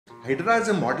Hydra as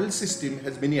a model system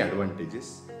has many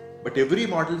advantages, but every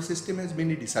model system has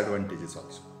many disadvantages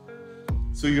also.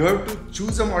 So you have to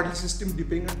choose a model system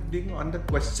depending on the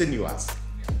question you ask.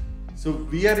 So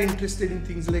we are interested in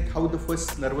things like how the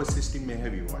first nervous system may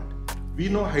have evolved. We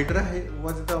know Hydra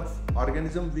was the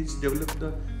organism which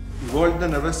evolved the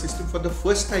nervous system for the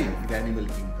first time in the animal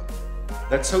kingdom.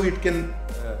 That's how it can,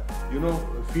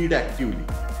 feed actively.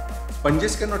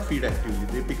 Sponges cannot feed actively;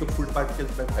 they pick up food particles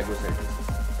by phagocytosis.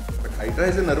 But Hydra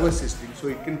is a nervous system, so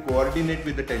it can coordinate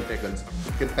with the tentacles.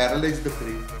 It can paralyze the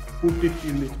prey, put it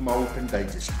in its mouth, and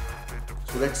digest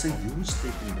it. So that's a huge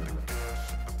step in development.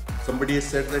 Somebody has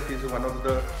said that is one of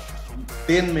the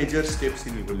 10 major steps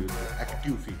in evolution,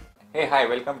 active feeding. Hey, hi,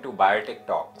 welcome to Biotech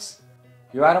Talks.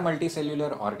 You are a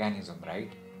multicellular organism,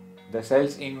 right? The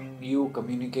cells in you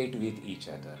communicate with each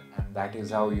other, and that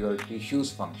is how your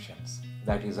tissues functions.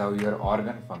 That is how your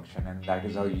organ function, and that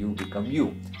is how you become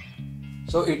you.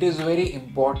 So it is very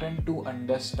important to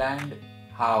understand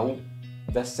how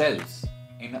the cells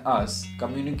in us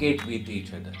communicate with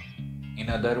each other. In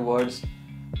other words,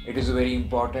 it is very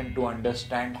important to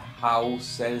understand how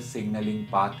cell signaling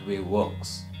pathway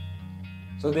works.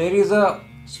 So there is a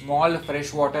small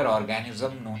freshwater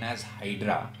organism known as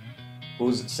Hydra,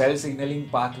 whose cell signaling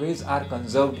pathways are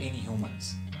conserved in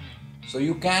humans. So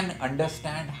you can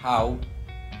understand how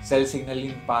cell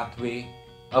signaling pathway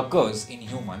occurs in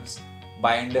humans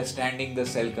by understanding the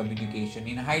cell communication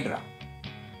in Hydra.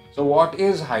 So what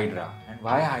is Hydra and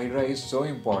why Hydra is so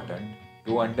important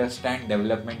to understand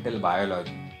developmental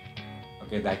biology?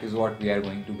 Okay, that is what we are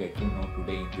going to get to know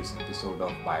today in this episode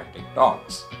of Biotech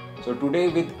Talks. So today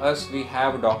with us we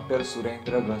have Dr.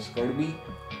 Surendra Ghaskadbi.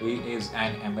 He is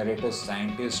an emeritus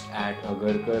scientist at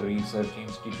ARI Research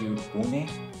Institute, Pune.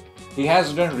 He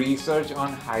has done research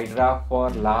on Hydra for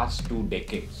last 2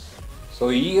 decades. So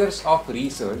years of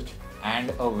research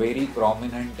and a very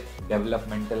prominent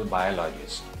developmental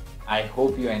biologist. I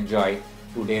hope you enjoy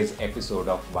today's episode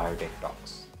of Biotech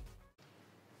Talks.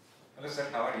 Hello sir,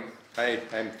 how are you? Hi,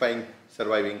 I'm fine,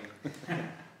 surviving.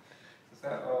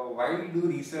 Sir, why do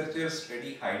researchers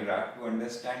study Hydra to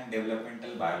understand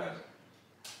developmental biology?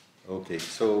 Okay,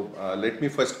 so let me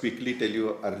first quickly tell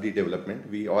you early development.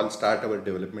 We all start our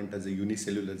development as a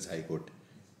unicellular zygote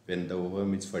when the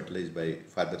ovum is fertilized by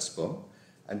father's sperm,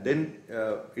 and then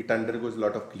it undergoes a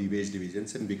lot of cleavage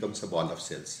divisions and becomes a ball of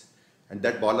cells. And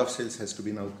that ball of cells has to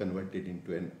be now converted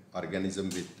into an organism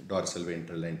with dorsal,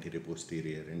 ventral, anterior,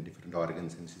 posterior, and different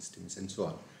organs and systems and so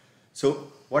on. So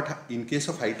in case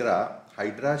of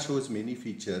Hydra shows many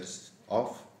features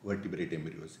of vertebrate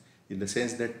embryos in the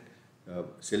sense that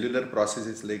cellular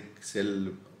processes like cell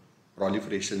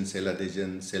proliferation, cell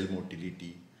adhesion, cell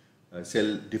motility,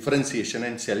 cell differentiation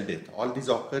and cell death, all these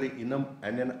occur in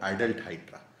an adult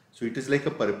Hydra. So it is like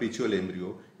a perpetual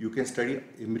embryo. You can study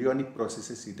embryonic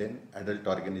processes in an adult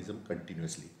organism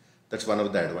continuously. That's one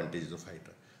of the advantages of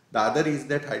Hydra. The other is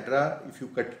that Hydra, if you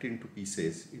cut it into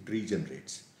pieces, it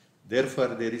regenerates. Therefore,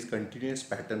 there is continuous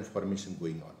pattern formation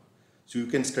going on. So you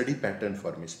can study pattern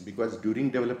formation because during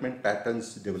development,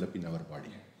 patterns develop in our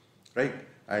body, right?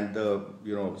 And the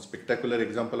spectacular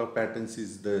example of patterns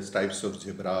is the stripes of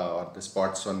zebra or the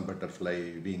spots on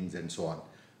butterfly wings and so on.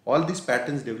 All these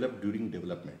patterns develop during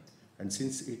development, and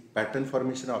since pattern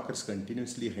formation occurs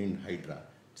continuously in Hydra,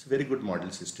 it's a very good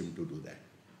model system to do that.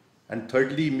 And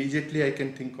thirdly, immediately I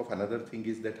can think of another thing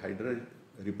is that Hydra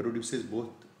reproduces both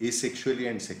asexually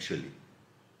and sexually.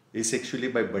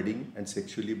 Asexually by budding and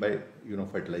sexually by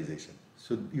fertilization.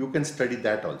 So you can study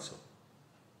that also.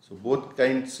 So both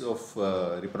kinds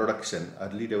of reproduction,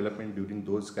 early development during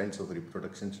those kinds of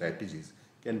reproduction strategies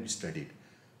can be studied.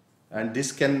 And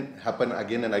this can happen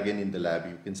again and again in the lab.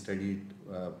 You can study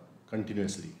it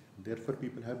continuously. Therefore,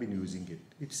 people have been using it.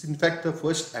 It's in fact the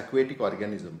first aquatic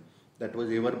organism that was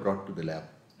ever brought to the lab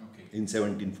in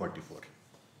 1744.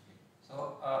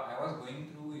 So I was going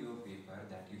through your paper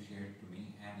that you shared to me,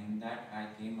 and in that I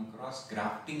came across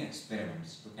grafting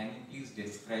experiments. So can you please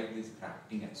describe these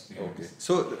grafting experiments? Okay.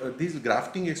 So these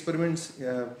grafting experiments,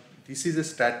 this is a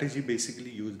strategy basically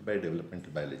used by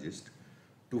developmental biologists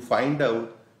to find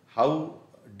out how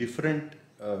different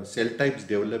cell types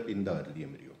develop in the early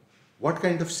embryo. What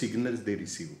kind of signals they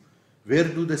receive? Where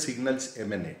do the signals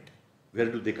emanate? Where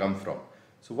do they come from?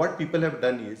 So what people have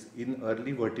done is, in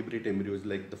early vertebrate embryos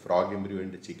like the frog embryo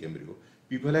and the chick embryo,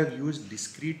 people have used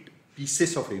discrete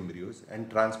pieces of embryos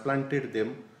and transplanted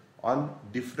them on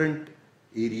different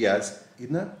areas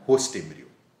in a host embryo.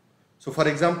 So for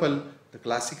example, the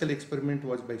classical experiment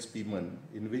was by Spearman,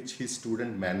 in which his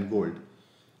student Mangold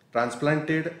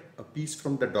transplanted a piece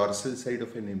from the dorsal side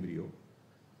of an embryo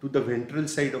to the ventral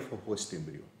side of a host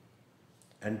embryo.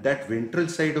 and that ventral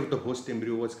side of the host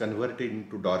embryo was converted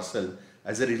into dorsal,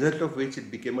 as a result of which it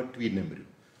became a twin embryo.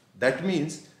 That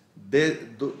means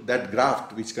that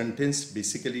graft, which contains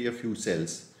basically a few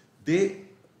cells, they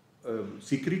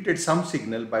secreted some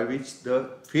signal by which the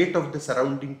fate of the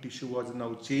surrounding tissue was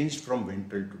now changed from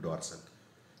ventral to dorsal.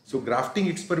 So grafting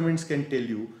experiments can tell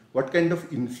you what kind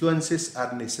of influences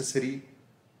are necessary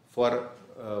for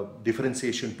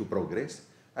differentiation to progress,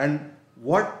 and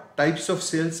what types of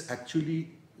cells actually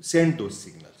send those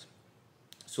signals.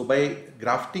 So by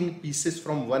grafting pieces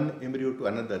from one embryo to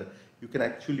another, you can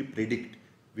actually predict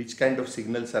which kind of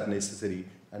signals are necessary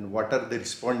and what are the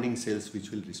responding cells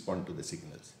which will respond to the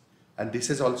signals. And this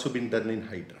has also been done in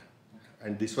Hydra.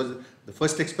 And this was the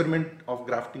first experiment of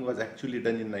grafting was actually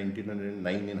done in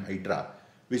 1909 in Hydra,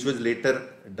 which was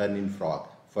later done in frog,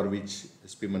 for which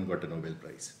Spearman got a Nobel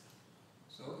Prize.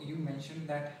 So you mentioned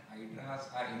that hydras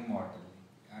are immortal,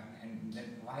 and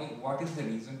then why? What is the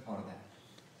reason for that?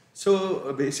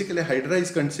 So basically, Hydra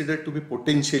is considered to be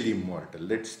potentially immortal.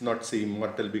 Let's not say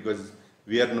immortal because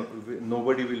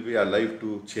nobody will be alive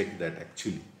to check that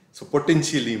actually. So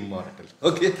potentially immortal.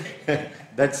 Okay,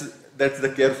 that's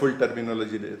the careful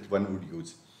terminology that one would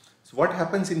use. So what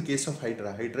happens in case of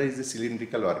Hydra? Hydra is a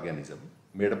cylindrical organism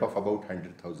made up of about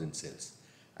 100,000 cells.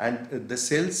 And the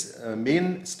cells,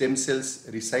 main stem cells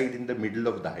reside in the middle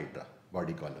of the Hydra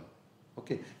body column.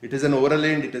 Okay, it is an oral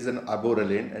end, it is an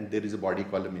aboral end, and there is a body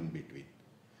column in between.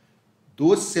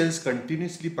 Those cells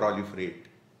continuously proliferate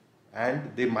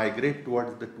and they migrate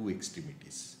towards the two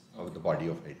extremities of the body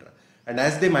of Hydra. And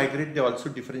as they migrate, they also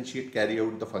differentiate, carry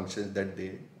out the functions that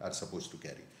they are supposed to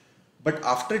carry. But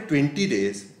after 20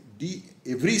 days,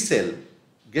 every cell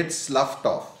gets sloughed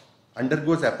off,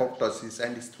 undergoes apoptosis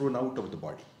and is thrown out of the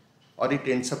body, or it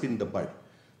ends up in the bud.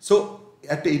 So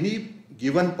at any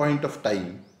given point of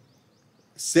time,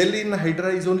 cell in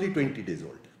Hydra is only 20 days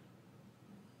old.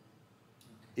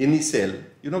 Any cell,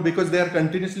 because they are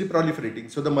continuously proliferating.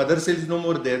 So the mother cell is no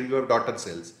more there, you have daughter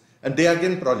cells, and they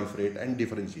again proliferate and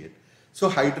differentiate. So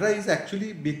Hydra is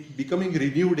actually becoming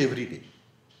renewed every day.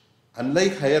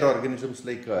 Unlike higher organisms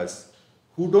like us,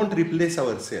 who don't replace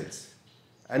our cells.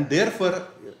 And therefore,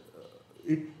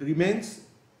 it remains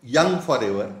young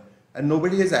forever, and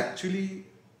nobody has actually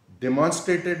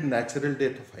demonstrated natural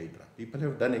death of Hydra. People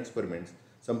have done experiments.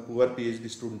 Some poor PhD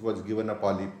student was given a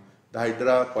polyp. The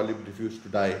Hydra polyp refused to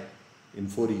die in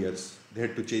 4 years. They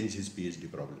had to change his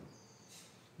PhD problem.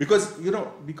 Because,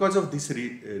 because of this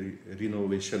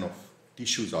renovation of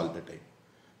tissues all the time.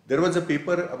 There was a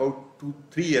paper about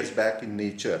 2-3 years back in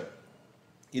Nature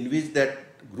in which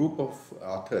that group of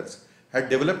authors had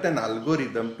developed an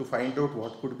algorithm to find out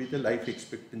what could be the life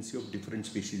expectancy of different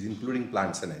species, including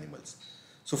plants and animals.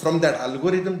 So from that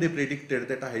algorithm, they predicted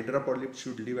that a Hydra polyp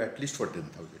should live at least for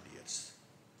 10,000 years.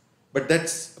 But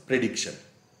that's a prediction.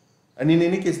 And in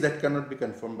any case, that cannot be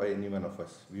confirmed by any one of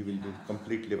us. We will be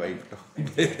completely wiped out.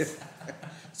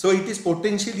 So it is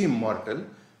potentially immortal.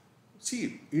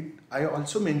 See, I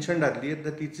also mentioned earlier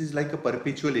that it is like a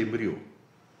perpetual embryo.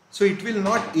 So it will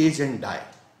not age and die.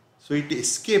 So it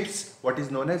escapes what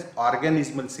is known as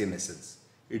organismal senescence.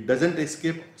 It doesn't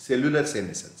escape cellular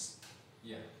senescence.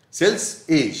 Yeah. Cells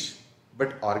age,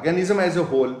 but organism as a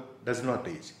whole does not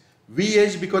age. We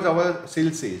age because our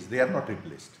cells age, they are not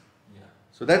replaced. Yeah.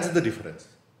 So that's the difference.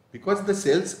 Because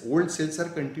the old cells are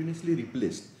continuously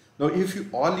replaced. Now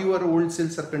if all your old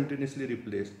cells are continuously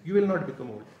replaced, you will not become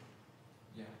old.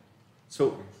 Yeah.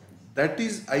 So that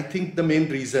is, I think, the main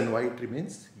reason why it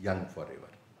remains young forever.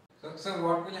 So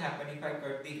what will happen if I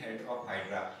cut the head of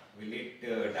Hydra? Will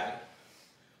it die?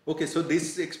 Okay, so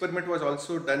this experiment was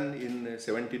also done in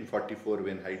 1744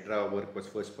 when Hydra work was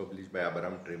first published by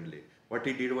Abraham Tremblay. What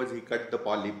he did was he cut the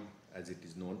polyp, as it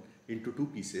is known, into 2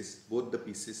 pieces. Both the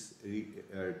pieces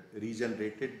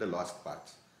regenerated the lost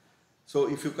parts. So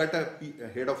if you cut a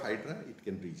head of Hydra, it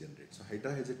can regenerate. So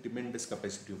Hydra has a tremendous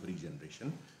capacity of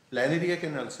regeneration. Planaria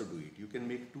can also do it. You can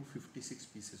make 256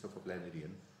 pieces of a planarian.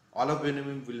 All of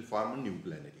them will form a new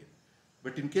planarian.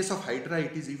 But in case of Hydra,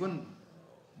 it is even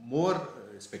more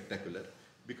spectacular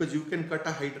because you can cut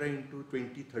a Hydra into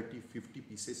 20, 30, 50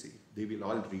 pieces. They will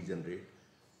all regenerate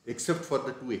except for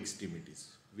the 2 extremities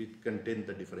which contain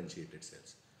the differentiated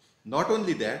cells. Not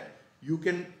only that, you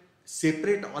can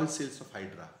separate all cells of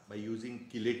Hydra by using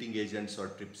chelating agents or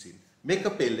trypsin. Make a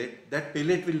pellet, that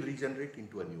pellet will regenerate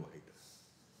into a new Hydra.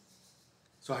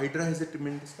 So Hydra has a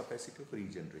tremendous capacity of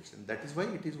regeneration. That is why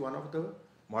it is one of the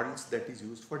models that is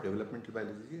used for developmental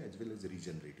biology as well as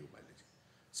regenerative biology.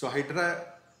 So Hydra,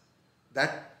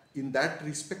 in that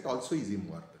respect also is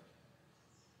immortal.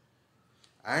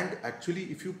 And actually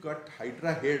if you cut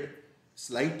Hydra head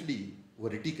slightly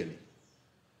vertically,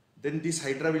 then this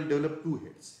Hydra will develop 2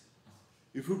 heads.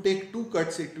 If you take 2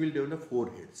 cuts, it will develop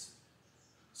 4 heads.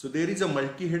 So there is a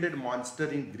multi-headed monster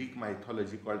in Greek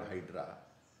mythology called Hydra,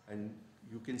 and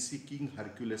you can see King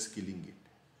Hercules killing it.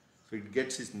 So it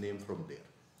gets its name from there.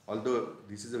 Although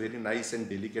this is a very nice and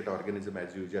delicate organism,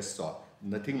 as you just saw,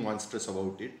 nothing monstrous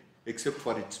about it except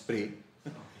for its prey.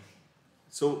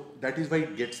 So that is why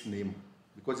it gets name,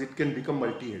 because it can become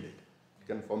multi-headed. It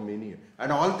can form many,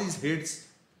 and all these heads,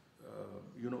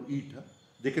 eat.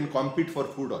 They can compete for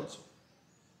food also.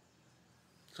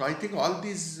 So I think all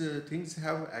these things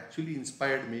have actually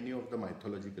inspired many of the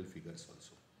mythological figures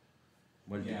also.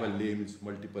 Multiple limbs,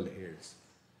 multiple heads.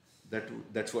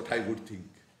 That's what I would think.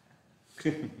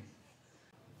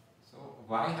 So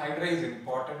why Hydra is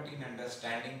important in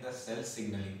understanding the cell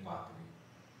signaling pathway?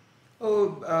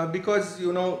 Because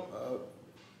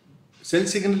cell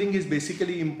signaling is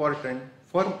basically important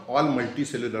for all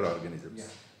multicellular organisms.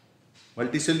 Yeah.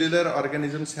 Multicellular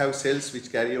organisms have cells which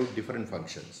carry out different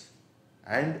functions,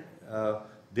 and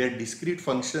their discrete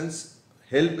functions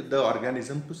help the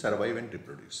organism to survive and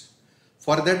reproduce.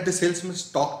 For that, the cells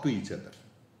must talk to each other,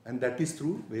 and that is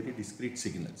through very discrete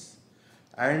signals.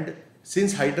 And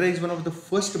since Hydra is one of the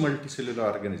first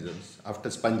multicellular organisms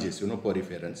after sponges,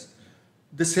 poriferans,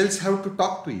 the cells have to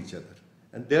talk to each other,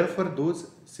 and therefore those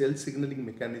cell signaling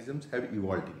mechanisms have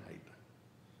evolved in Hydra.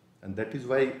 And that is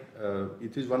why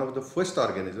it is one of the first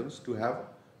organisms to have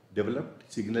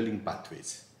developed signaling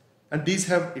pathways. And these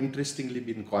have interestingly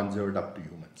been conserved up to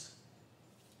humans.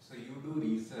 So you do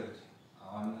research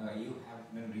on, you have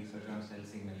done research on cell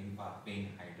signaling pathway in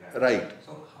Hydra. Right.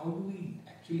 So how do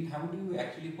you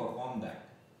actually perform that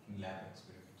in lab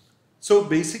experiments? So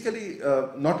basically,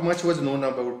 not much was known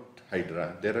about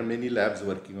Hydra. There are many labs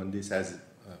working on this, as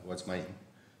was mine.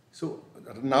 So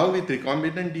now with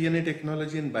recombinant DNA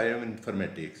technology and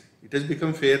bioinformatics, it has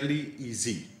become fairly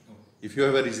easy. If you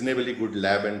have a reasonably good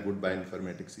lab and good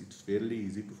bioinformatics, it's fairly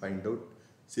easy to find out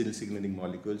cell signaling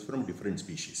molecules from different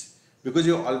species, because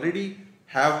you already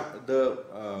have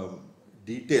the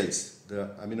details, the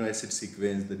amino acid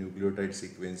sequence, the nucleotide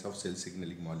sequence of cell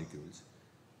signaling molecules,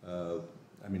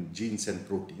 genes and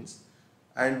proteins,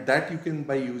 and that you can,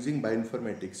 by using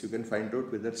bioinformatics, you can find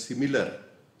out whether similar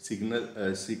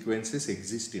signal sequences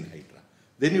exist in Hydra.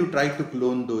 Then you try to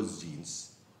clone those genes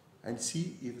and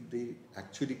see if they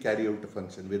actually carry out a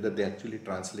function, whether they actually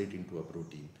translate into a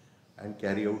protein and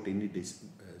carry out any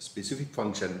specific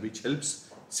function which helps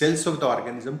cells of the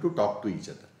organism to talk to each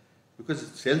other. Because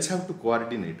cells have to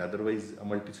coordinate, otherwise a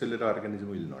multicellular organism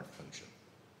will not function.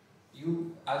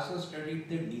 You also studied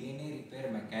the DNA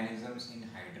repair mechanisms in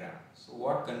Hydra. So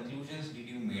what conclusions did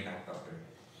you make out of it?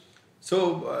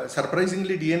 So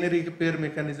surprisingly, DNA repair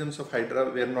mechanisms of Hydra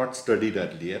were not studied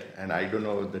earlier, and I don't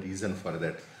know the reason for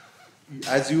that.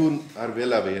 As you are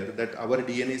well aware that our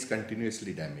DNA is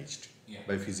continuously damaged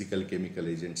by physical, chemical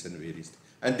agents and various,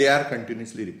 and they are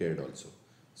continuously repaired also.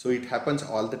 So it happens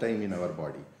all the time in our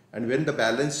body, and when the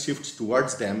balance shifts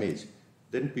towards damage,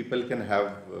 then people can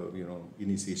have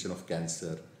initiation of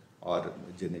cancer or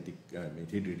genetic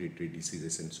hereditary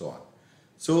diseases and so on.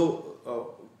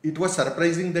 So it was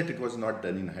surprising that it was not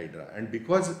done in Hydra, and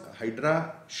because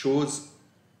Hydra shows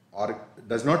or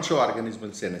does not show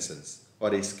organismal senescence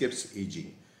or escapes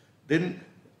aging, then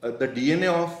the DNA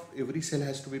of every cell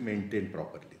has to be maintained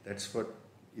properly. That's what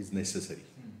is necessary.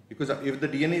 Because if the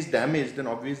DNA is damaged, then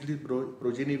obviously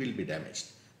progeny will be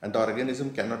damaged and the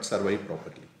organism cannot survive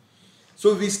properly.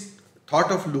 So we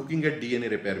thought of looking at DNA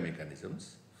repair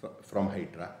mechanisms from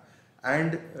Hydra,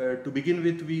 and to begin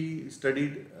with, we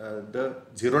studied the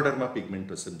xeroderma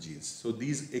pigmentosum genes. So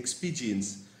these XP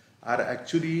genes are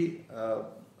actually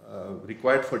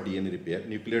required for DNA repair,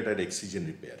 nucleotide excision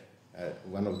repair,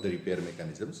 one of the repair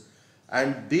mechanisms.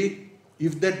 And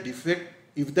if that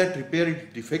repair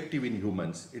is defective in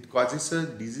humans, it causes a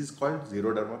disease called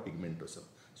xeroderma pigmentosum.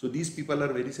 So these people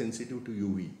are very sensitive to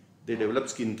UV. They develop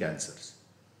skin cancers.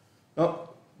 Now,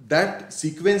 that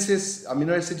sequences,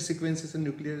 amino acid sequences and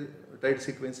nucleotide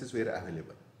sequences were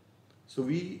available. So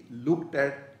we looked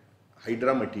at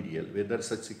Hydra material, whether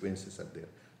such sequences are there.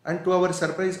 And to our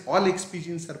surprise, all XP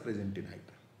genes are present in Hydra.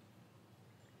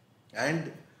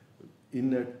 And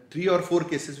in 3 or 4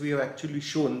 cases, we have actually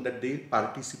shown that they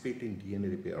participate in DNA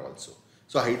repair also.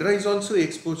 So Hydra is also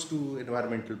exposed to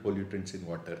environmental pollutants in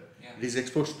water. It is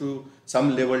exposed to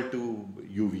some level to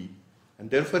UV. And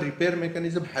therefore, repair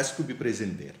mechanism has to be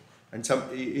present there. And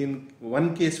in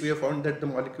one case, we have found that the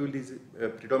molecule is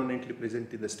predominantly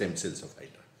present in the stem cells of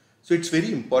Hydra. So it's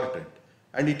very important.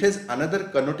 And it has another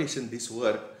connotation, this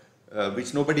work,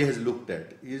 which nobody has looked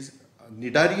at, is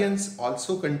cnidarians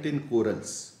also contain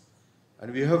corals.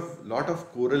 And we have lot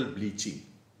of coral bleaching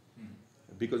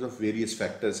because of various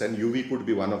factors, and UV could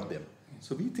be one of them.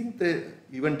 So we think that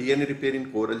even DNA repair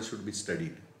in coral should be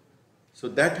studied. So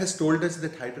that has told us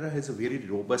that Hydra has a very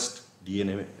robust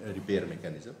DNA repair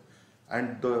mechanism.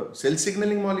 And the cell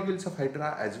signaling molecules of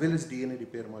Hydra as well as DNA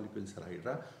repair molecules of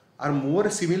Hydra are more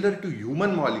similar to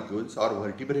human molecules or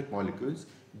vertebrate molecules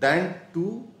than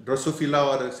to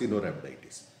Drosophila or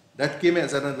Caenorhabditis. That came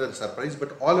as another surprise,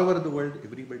 but all over the world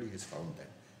everybody has found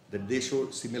that they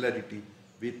show similarity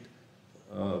with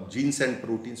genes and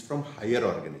proteins from higher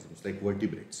organisms like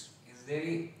vertebrates. Is there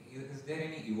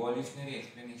any evolutionary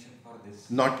explanation for this?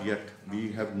 Not yet.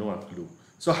 We have no clue.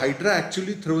 So Hydra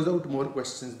actually throws out more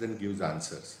questions than gives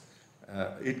answers.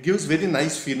 It gives very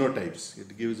nice phenotypes.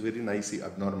 It gives very nice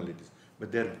abnormalities,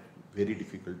 but they are very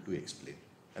difficult to explain.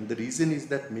 And the reason is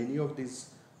that many of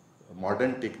these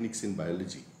modern techniques in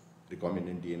biology,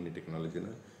 recombinant DNA technology,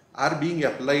 are being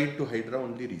applied to Hydra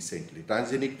only recently.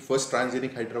 First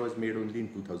transgenic Hydra was made only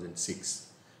in 2006.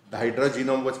 The Hydra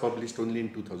genome was published only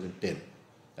in 2010.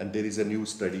 And there is a new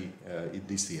study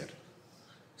this year.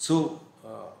 So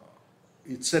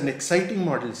it's an exciting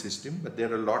model system, but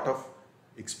there are a lot of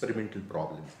experimental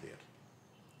problems there.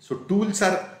 So tools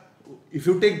are, if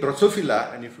you take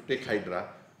Drosophila and if you take Hydra,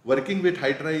 working with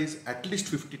Hydra is at least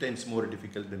 50 times more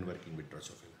difficult than working with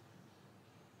Drosophila.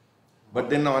 But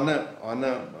then on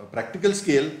a practical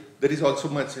scale, there is also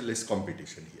much less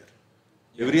competition here.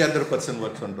 Yes. Every other person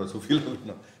works on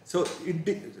Drosophila.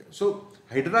 So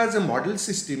Hydra as a model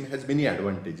system has many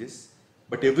advantages,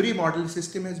 but every model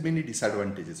system has many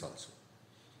disadvantages also.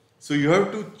 So you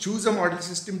have to choose a model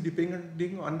system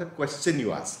depending on the question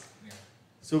you ask. Yeah.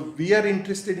 So we are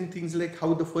interested in things like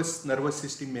how the first nervous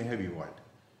system may have evolved.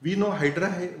 We know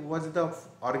Hydra was the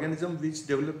organism which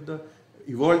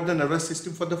evolved the nervous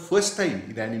system for the first time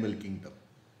in the animal kingdom.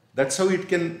 That's how it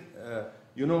can,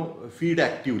 feed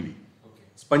actively. Okay.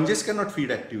 Sponges cannot feed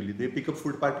actively. They pick up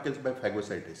food particles by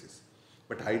phagocytosis.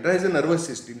 But Hydra is a nervous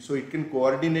system, so it can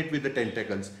coordinate with the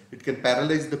tentacles. It can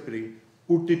paralyze the prey,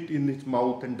 put it in its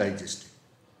mouth and digest it.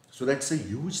 So that's a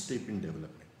huge step in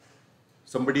development.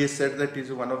 Somebody has said that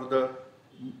is one of the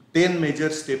 10 major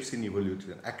steps in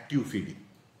evolution, active feeding.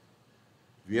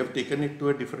 We have taken it to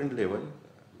a different level.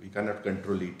 We cannot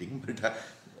control eating, but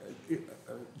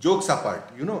jokes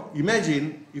apart,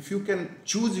 imagine if you can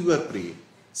choose your prey,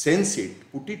 sense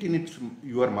it, put it in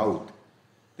your mouth,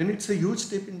 then it's a huge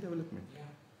step in development. Yeah.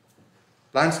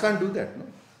 Plants can't do that, no?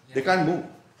 Yeah. They can't move.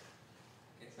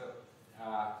 Okay, so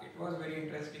it was very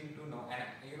interesting to know,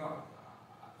 and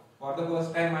for the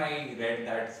first time I read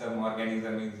that some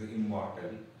organism is immortal,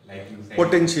 like you said.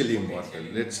 Potentially immortal.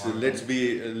 Let's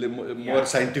be more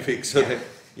scientific. So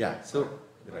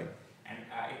right. And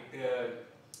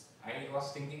I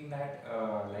was thinking that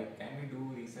can we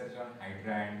do research on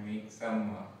Hydra and make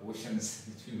some potions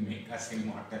which will make us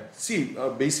immortal? See,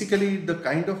 basically the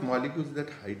kind of molecules that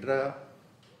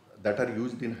are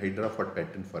used in Hydra for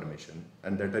pattern formation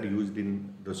and that are used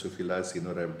in Drosophila,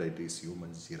 Caenorhabditis,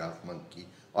 humans, giraffe, monkey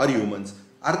or humans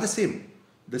are the same.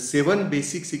 The 7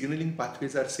 basic signaling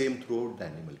pathways are same throughout the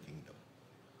animal kingdom.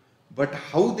 But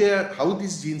how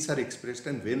these genes are expressed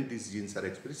and when these genes are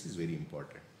expressed is very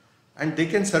important. And they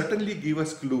can certainly give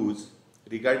us clues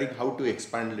regarding how to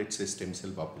expand, let's say, stem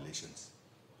cell populations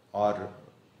or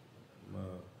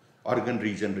organ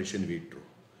regeneration in vitro.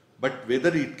 But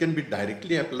whether it can be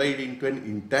directly applied into an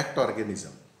intact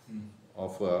organism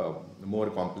of more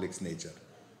complex nature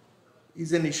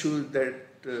is an issue that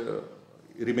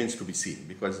remains to be seen,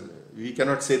 because we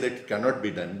cannot say that it cannot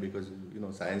be done because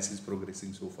science is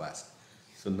progressing so fast.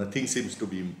 So nothing seems to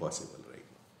be impossible right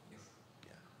now. Yes.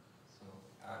 Yeah. So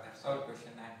that's all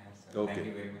question I have, sir. Okay. Thank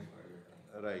you very much for your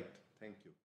time. Right.